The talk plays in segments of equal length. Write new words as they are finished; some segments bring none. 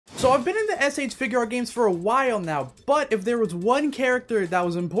So I've been in the S.H Figuarts games for a while now, but if there was one character that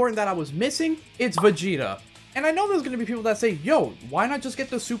was important that I was missing, it's Vegeta. And I know there's gonna be people that say, yo, why not just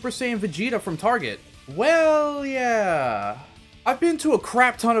get the Super Saiyan Vegeta from Target? Well, yeah. I've been to a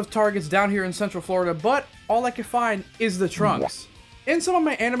crap ton of Targets down here in Central Florida, but all I can find is the Trunks. In some of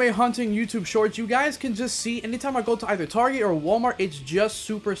my anime hunting YouTube shorts, you guys can just see anytime I go to either Target or Walmart, it's just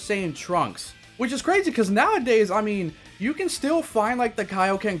Super Saiyan Trunks. Which is crazy because nowadays, I mean, you can still find like the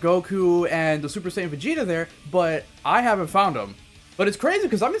Kaioken Goku and the Super Saiyan Vegeta there, but I haven't found them. But it's crazy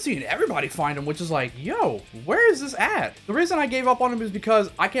because I've been seeing everybody find them, which is like, yo, where is this at? The reason I gave up on them is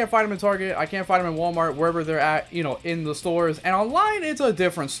because I can't find them in Target, I can't find them in Walmart, wherever they're at, you know, in the stores. And online, it's a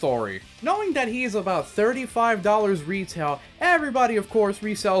different story. Knowing that he is about $35 retail, everybody, of course,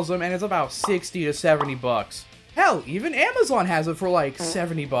 resells them, and it's about 60 to 70 bucks. Hell, even Amazon has it for like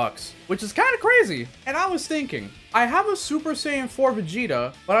 70 bucks, which is kind of crazy. And I was thinking, I have a Super Saiyan 4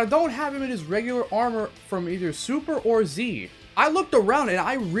 Vegeta, but I don't have him in his regular armor from either Super or Z. I looked around and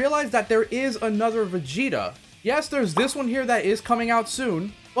I realized that there is another Vegeta. Yes, there's this one here that is coming out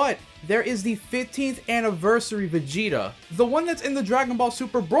soon, but there is the 15th anniversary Vegeta, the one that's in the Dragon Ball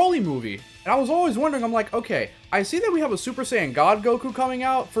Super Broly movie. And I was always wondering, I'm like, okay, I see that we have a Super Saiyan God Goku coming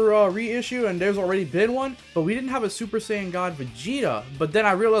out for a reissue, and there's already been one, but we didn't have a Super Saiyan God Vegeta. But then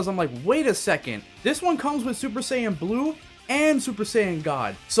I realized, I'm like, wait a second, this one comes with Super Saiyan Blue and Super Saiyan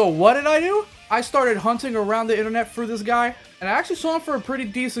God. So what did I do? I started hunting around the internet for this guy, and I actually saw him for a pretty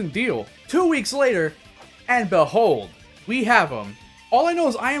decent deal. 2 weeks later, and behold, we have him. All I know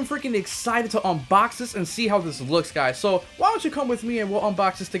is I am freaking excited to unbox this and see how this looks, guys. So why don't you come with me and we'll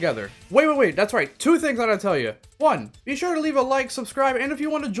unbox this together. Wait, that's right. 2 things I gotta tell you. 1, be sure to leave a like, subscribe, and if you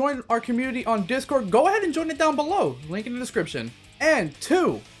want to join our community on Discord, go ahead and join it down below. Link in the description. And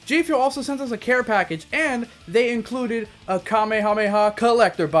 2, G Fuel also sent us a care package, and they included a Kamehameha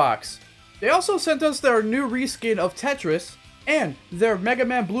collector box. They also sent us their new reskin of Tetris, and their Mega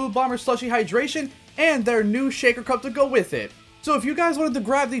Man Blue Bomber Slushy Hydration, and their new shaker cup to go with it. So if you guys wanted to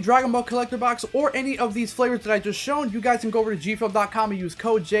grab the Dragon Ball collector box or any of these flavors that I just shown, you guys can go over to gfuel.com and use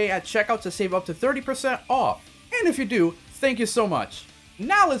code J at checkout to save up to 30% off. And if you do, thank you so much.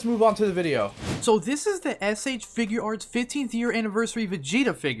 Now let's move on to the video. So this is the S.H Figuarts 15th year anniversary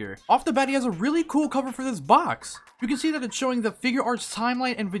Vegeta figure. Off the bat, he has a really cool cover for this box. You can see that it's showing the Figuarts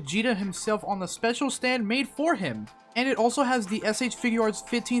timeline and Vegeta himself on the special stand made for him. And it also has the S.H Figuarts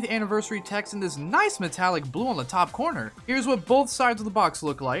 15th anniversary text in this nice metallic blue on the top corner. Here's what both sides of the box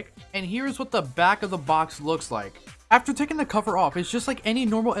look like, and here's what the back of the box looks like. After taking the cover off, it's just like any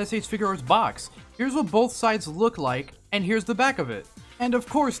normal S.H Figuarts box. Here's what both sides look like, and here's the back of it. And of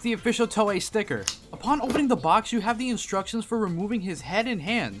course, the official Toei sticker. Upon opening the box, you have the instructions for removing his head and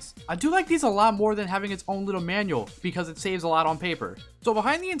hands. I do like these a lot more than having its own little manual, because it saves a lot on paper. So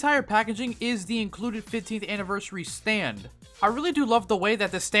behind the entire packaging is the included 15th anniversary stand. I really do love the way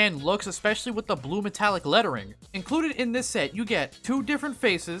that the stand looks, especially with the blue metallic lettering. Included in this set, you get 2 different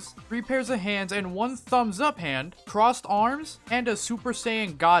faces, 3 pairs of hands, and 1 thumbs up hand, crossed arms, and a Super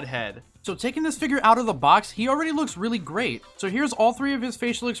Saiyan God head. So taking this figure out of the box, he already looks really great. So here's all 3 of his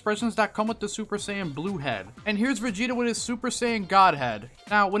facial expressions that come with the Super Saiyan Blue head. And here's Vegeta with his Super Saiyan God head.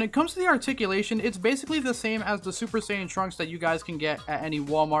 Now, when it comes to the articulation, it's basically the same as the Super Saiyan Trunks that you guys can get at any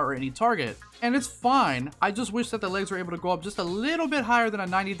Walmart or any Target. And it's fine, I just wish that the legs were able to go up just a little bit higher than a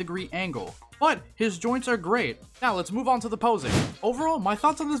 90-degree angle. But his joints are great. Now let's move on to the posing. Overall, my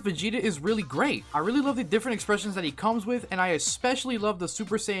thoughts on this Vegeta is really great. I really love the different expressions that he comes with, and I especially love the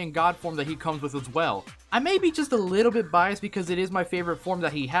Super Saiyan God form that he comes with as well. I may be just a little bit biased because it is my favorite form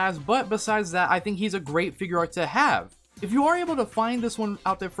that he has, but besides that, I think he's a great figure art to have. If you are able to find this one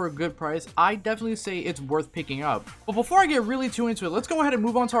out there for a good price, I definitely say it's worth picking up. But before I get really too into it, let's go ahead and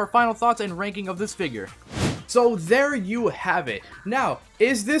move on to our final thoughts and ranking of this figure. So there you have it. Now,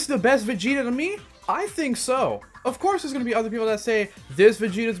 is this the best Vegeta to me? I think so. Of course, there's going to be other people that say this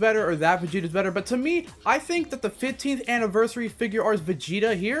Vegeta's better or that Vegeta's better, but to me, I think that the 15th anniversary Figuarts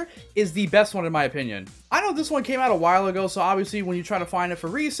Vegeta here is the best one in my opinion. I know this one came out a while ago, so obviously when you try to find it for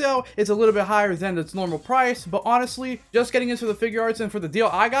resale, it's a little bit higher than its normal price, but honestly, just getting into the Figuarts and for the deal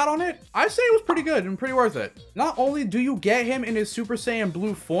I got on it, I'd say it was pretty good and pretty worth it. Not only do you get him in his Super Saiyan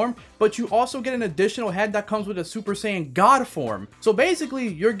Blue form, but you also get an additional head that comes with a Super Saiyan God form. So basically,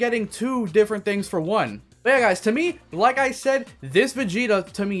 you're getting 2 different things for one. But yeah guys, to me, like I said, this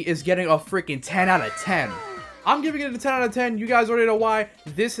Vegeta to me is getting a freaking 10 out of 10. I'm giving it a 10 out of 10. You guys already know why.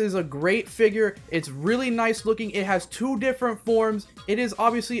 This is a great figure. It's really nice looking. It has 2 different forms. It is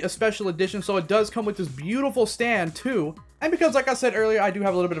obviously a special edition, so it does come with this beautiful stand too. And because like I said earlier, I do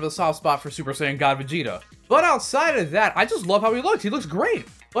have a little bit of a soft spot for Super Saiyan God Vegeta. But outside of that, I just love how he looks. He looks great.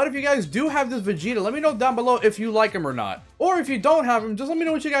 But if you guys do have this Vegeta, let me know down below if you like him or not. Or if you don't have him, just let me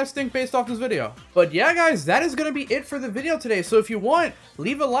know what you guys think based off this video. But yeah, guys, that is going to be it for the video today. So if you want,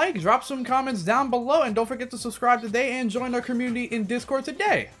 leave a like, drop some comments down below, and don't forget to subscribe today and join our community in Discord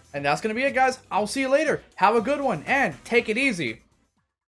today. And that's going to be it, guys. I'll see you later. Have a good one, and take it easy.